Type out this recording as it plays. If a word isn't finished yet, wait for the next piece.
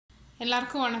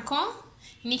எல்லாருக்கும் வணக்கம்.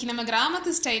 இன்னைக்கு நம்ம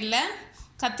கிராமத்து ஸ்டைலில்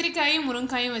கத்திரிக்காயும்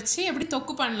முருங்காயும் வச்சு எப்படி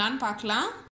தொக்கு பண்ணலான்னு பார்க்கலாம்.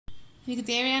 இதுக்கு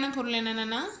தேவையான பொருள்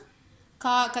என்னென்னா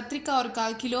கத்திரிக்காய் ஒரு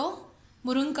 1/4 கிலோ,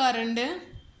 முருங்காய் 2,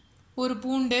 ஒரு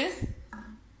பூண்டு,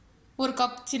 1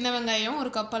 கப் சின்ன வெங்காயம்,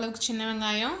 1 கப் அளவுக்கு சின்ன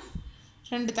வெங்காயம்,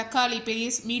 2 தக்காளி, பெரிய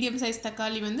மீடியம் சைஸ்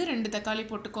தக்காளி 2 தக்காளி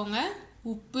போட்டுக்கோங்க,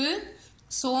 உப்பு,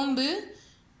 சோம்பு,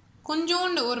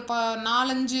 கொஞ்சோண்டு ஒரு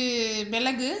 4-5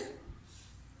 மிளகு,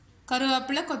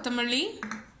 கருவேப்பிலை, கொத்தமல்லி,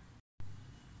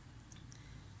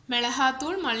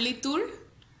 மிளகாத்தூள், மல்லித்தூள்,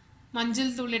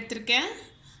 மஞ்சள் தூள் எடுத்திருக்கேன்.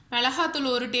 மிளகாத்தூள்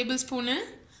 1 டேபிள் ஸ்பூனு,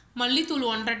 மல்லித்தூள்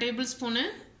 1/2 டேபிள் ஸ்பூனு,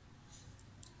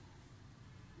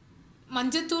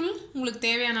 மஞ்சத்தூள் உங்களுக்கு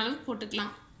தேவையான அளவு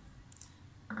போட்டுக்கலாம்.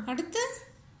 அடுத்து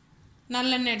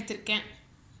நல்லெண்ணெய் எடுத்திருக்கேன்.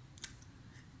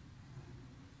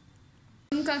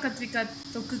 முருங்காய் கத்திரிக்காய்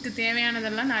தொக்குக்கு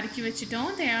தேவையானதெல்லாம் நறுக்கி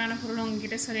வச்சுட்டோம். தேவையான பொருள்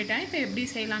உங்ககிட்ட சொல்லிட்டேன். இப்போ எப்படி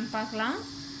செய்யலான்னு பார்க்கலாம்.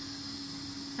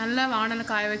 நல்லா வானலை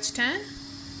காய வச்சிட்டேன்.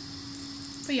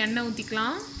 இப்போ எண்ணெய்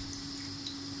ஊற்றிக்கலாம்.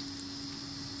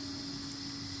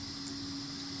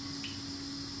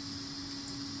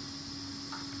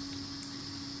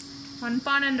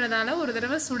 மண்பானைன்றதால ஒரு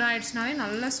தடவை சூடாயிடுச்சுனாலே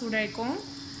நல்லா சூடாயிக்கும்.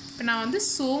 இப்போ நான்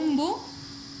சோம்பும்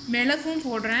மிளகும்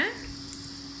போடுறேன்.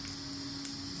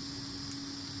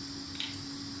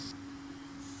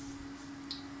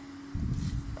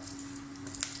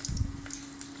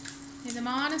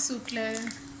 மிதமான சூட்டில்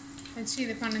வச்சு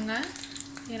இது பண்ணுங்க,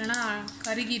 இல்லைன்னா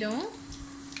கருகிடும்.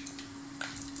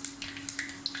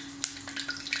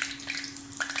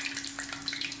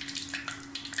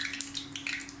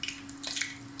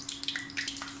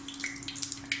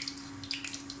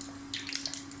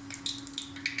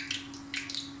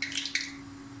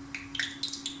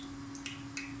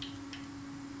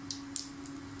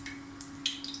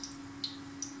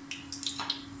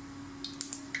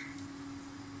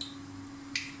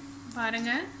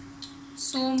 பாருங்க,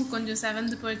 சோம்பு கொஞ்சம்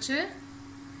செவந்து போச்சு.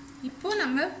 இப்போ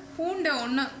நம்ம பூண்டை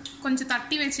கொஞ்சம்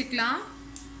தட்டி வச்சுக்கலாம்.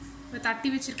 இப்போ தட்டி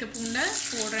வச்சிருக்க பூண்டை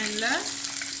போடுறேன். இல்லை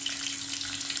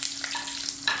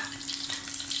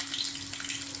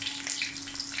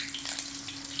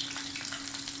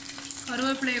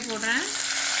கருவேப்பிலையை போடுறேன்.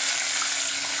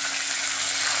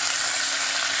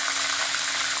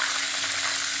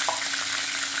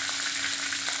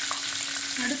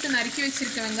 அடுத்து நறுக்கி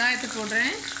வச்சிருக்க வெங்காயத்தை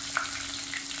போடுறேன்.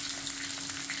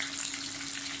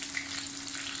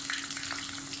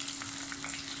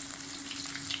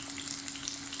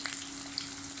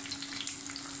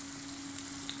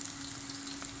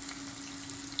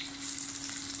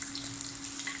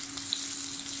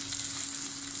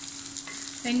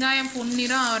 வெங்காயம்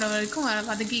பொன்னிறம் ஆகிற வரைக்கும்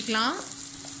வதக்கிக்கலாம்.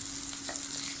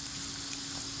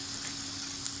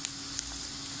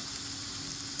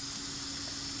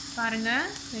 பாருங்க,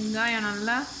 வெங்காயம்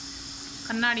நல்லா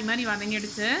கண்ணாடி மாதிரி வதங்கி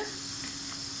எடுத்து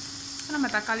நம்ம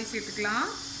தக்காளி சேர்த்துக்கலாம்.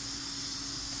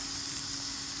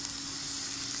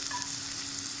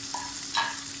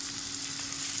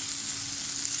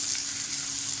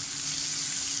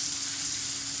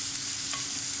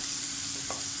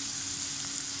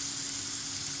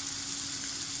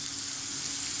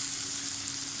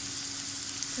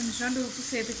 கொஞ்சோண்டு உப்பு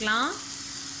சேர்த்துக்கலாம்.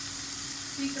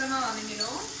 சீக்கிரமாக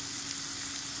வதங்கிடும்.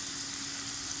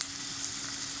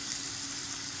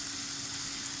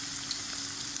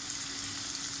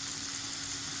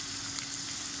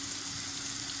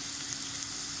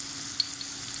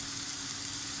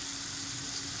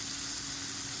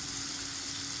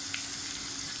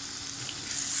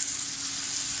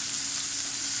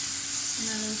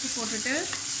 உப்பு போட்டுட்டு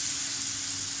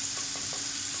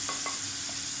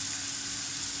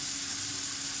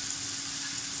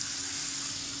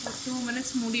ஒரு 2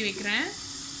 மினிட்ஸ் மூடி வைக்கிறேன்.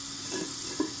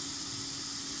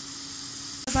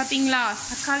 பார்த்தீங்களா,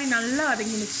 தக்காளி நல்லா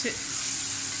வதங்கிடுச்சு.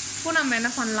 இப்போ நம்ம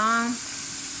என்ன பண்ணலாம்,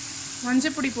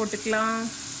 மஞ்சப்பொடி போட்டுக்கலாம்.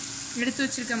 எடுத்து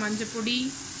வச்சிருக்க மஞ்சப்பொடி,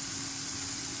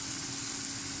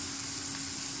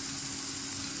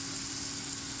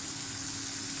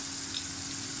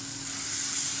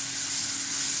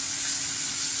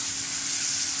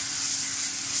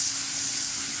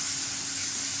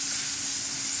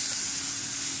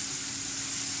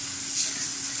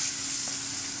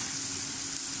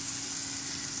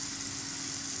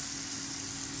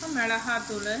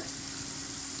 மிளகாத்தூள்,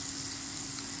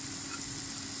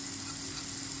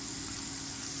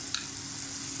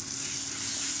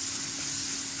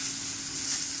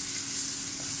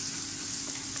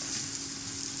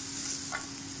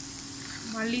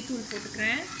 மல்லித்தூள்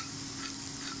போட்டுக்கிறேன்.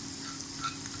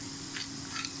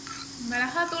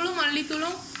 மிளகாத்தூளும்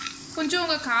மல்லித்தூளும் கொஞ்சம்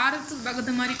உங்கள் காரத்துக்கு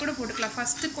தகுந்த மாதிரி கூட போட்டுக்கலாம்.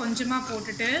 ஃபஸ்ட்டு கொஞ்சமாக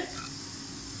போட்டுட்டு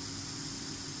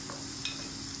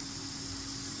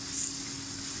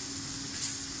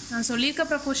நான் சொல்லியிருக்க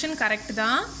ப்ரொபோர்ஷன் கரெக்ட்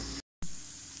தான்.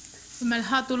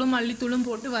 மிளகாத்தூளும் மல்லித்தூளும்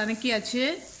போட்டு வதக்கியாச்சு.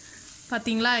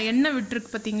 பார்த்தீங்களா எண்ணெய்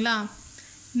விட்டுருக்கு பார்த்தீங்களா?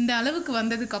 இந்த அளவுக்கு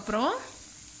வந்ததுக்கப்புறம்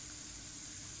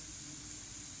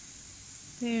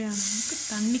தேவையான அளவுக்கு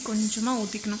தண்ணி கொஞ்சமாக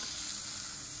ஊற்றிக்கணும்.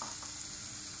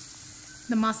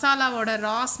 இந்த மசாலாவோட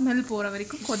ரா ஸ்மெல் போகிற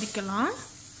வரைக்கும் கொதிக்கலாம்.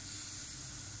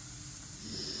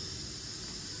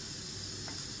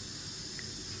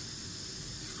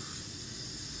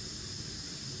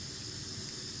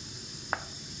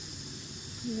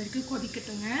 இது வரைக்கும்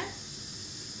கொதிக்கட்டுங்க.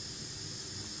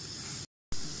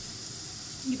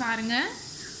 இங்கே பாருங்கள்,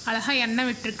 அழகாக எண்ணெய்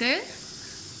விட்டுருக்கு.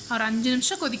 ஒரு 5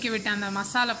 நிமிஷம் கொதிக்க விட்டேன். அந்த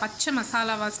மசாலா, பச்சை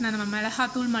மசாலா வாசனை, நம்ம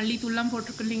மிளகாத்தூள் மல்லித்தூள்லாம்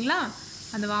போட்டிருக்கு இல்லைங்களா,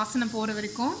 அந்த வாசனை போகிற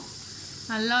வரைக்கும்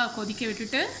நல்லா கொதிக்க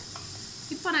விட்டுட்டு,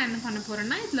 இப்போ நான் என்ன பண்ண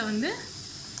போகிறேன்னா, இதில் வந்து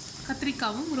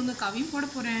கத்திரிக்காவும் முருங்கைக்காவையும் போட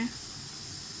போகிறேன்.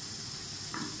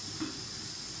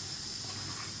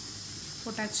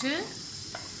 போட்டாச்சு,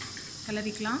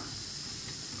 கிளறிக்கலாம்.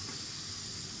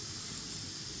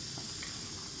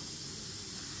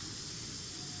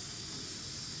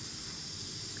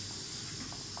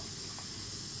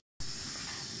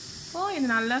 இது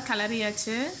நல்லா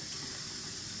கிளறியாச்சு.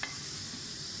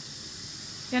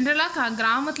 ஜென்ரலாக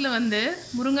கிராமத்தில் வந்து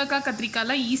முருங்கைக்காய்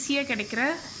கத்திரிக்காய்லாம் ஈஸியாக கிடைக்கிற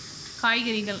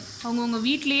காய்கறிகள். அவங்கவுங்க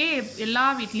வீட்லேயே, எல்லா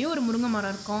வீட்லேயும் ஒரு முருங்கை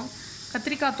மரம் இருக்கும்.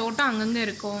 கத்திரிக்காய் தோட்டம் அங்கங்கே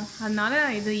இருக்கும். அதனால்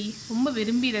இது ரொம்ப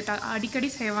விரும்பி இதை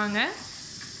அடிக்கடி செய்வாங்க.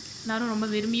 எல்லோரும் ரொம்ப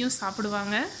விரும்பியும்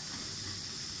சாப்பிடுவாங்க.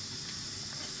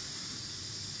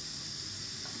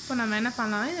 இப்போ நம்ம என்ன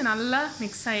பண்ணலாம், இது நல்லா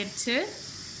மிக்ஸ் ஆயிடுச்சு.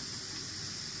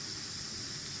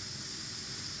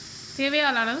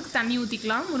 தேவையான அளவுக்கு தண்ணி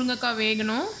ஊற்றிக்கலாம். முருங்கைக்காய்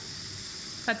வேகணும்.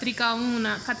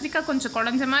 கத்திரிக்காய் கொஞ்சம்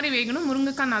குழஞ்ச மாதிரி வேகணும்.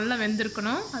 முருங்கைக்காய் நல்லா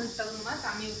வெந்திருக்கணும். அதுக்கு தகுந்த மாதிரி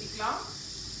தண்ணி ஊற்றிக்கலாம்.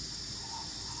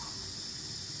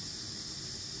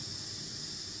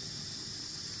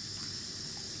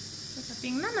 இப்போ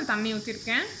பார்த்தீங்கன்னா நான் தண்ணி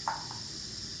ஊற்றிருக்கேன்.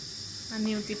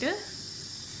 தண்ணி ஊற்றிட்டு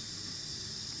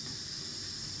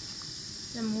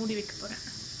இதை மூடி வைக்க போகிறேன்.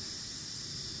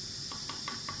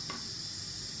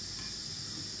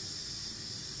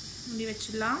 மூடி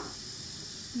வச்சிடலாம்.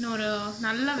 இன்னொரு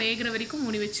நல்லா வேகிற வரைக்கும்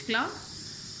மூடி வச்சுக்கலாம்.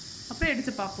 அப்புறம்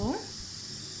எடுத்து பார்ப்போம்.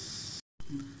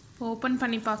 இப்போ ஓப்பன்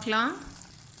பண்ணி பார்க்கலாம்.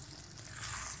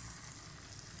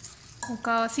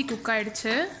 முக்கால்வாசி குக்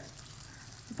ஆகிடுச்சு.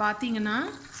 பார்த்தீங்கன்னா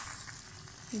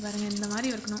பாருங்க, இந்த மாதிரி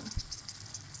இருக்கணும்.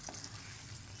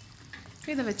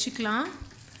 இதை வச்சுக்கலாம்.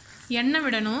 எண்ணெய்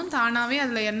விடணும். தானாகவே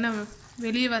அதில் எண்ணெய்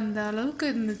வெளியே வந்த அளவுக்கு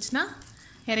இருந்துச்சுன்னா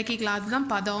இறக்கிக்கலாம்.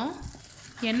 அதுதான் பதம்.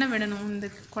 எண்ணெய் விடணும் இந்த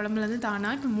குழம்புலேருந்து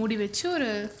தானாக. இப்போ மூடி வச்சு ஒரு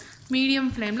மீடியம்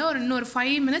ஃப்ளேமில் இன்னொரு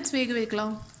 5 மினிட்ஸ் வேக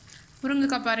வைக்கலாம்.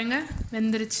 முருங்கைக்காய் பாருங்கள்,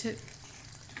 வெந்துருச்சு.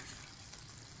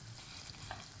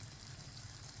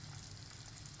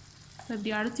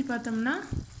 இப்படி அழுத்தி பார்த்தோம்னா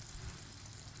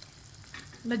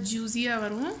நல்லா ஜூஸியாக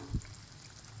வரும்.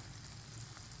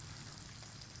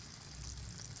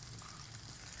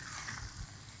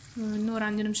 இன்னும் ஒரு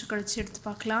 5 நிமிஷம் கழித்து எடுத்து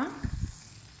பார்க்கலாம்.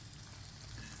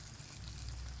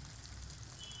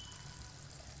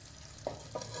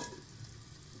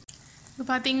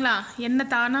 இப்போ பார்த்தீங்களா, எண்ணெய்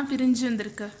தானாக பிரிஞ்சு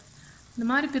வந்திருக்கு. இந்த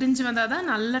மாதிரி பிரிஞ்சு வந்தால் தான்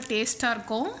நல்லா டேஸ்ட்டாக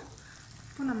இருக்கும்.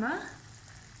 இப்போ நம்ம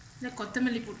இதில்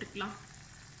கொத்தமல்லி போட்டுக்கலாம்.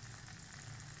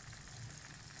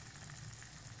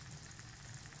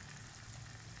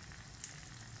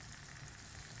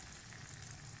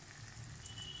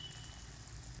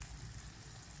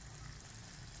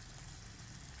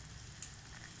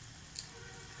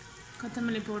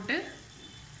 கொத்தமல்லி போட்டு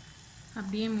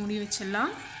அப்படியே மூடி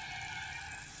வச்சிடலாம்.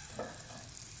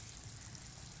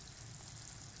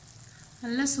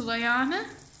 நல்ல சுவையான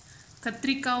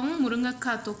கத்திரிக்காயும்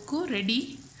முருங்கைக்காய் தொக்கும் ரெடி.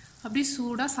 அப்படியே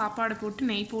சூடாக சாப்பாடு போட்டு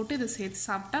நெய் போட்டு இதை சேர்த்து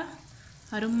சாப்பிட்டா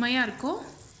அருமையாக இருக்கும்.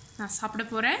 நான் சாப்பிட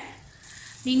போகிறேன்.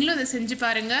 நீங்களும் இதை செஞ்சு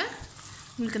பாருங்கள்.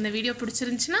 உங்களுக்கு இந்த வீடியோ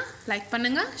பிடிச்சிருந்துச்சுன்னா லைக்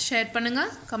பண்ணுங்கள், ஷேர்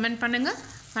பண்ணுங்கள், கமெண்ட் பண்ணுங்கள்.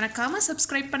 மறக்காமல்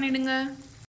சப்ஸ்கிரைப் பண்ணிவிடுங்க.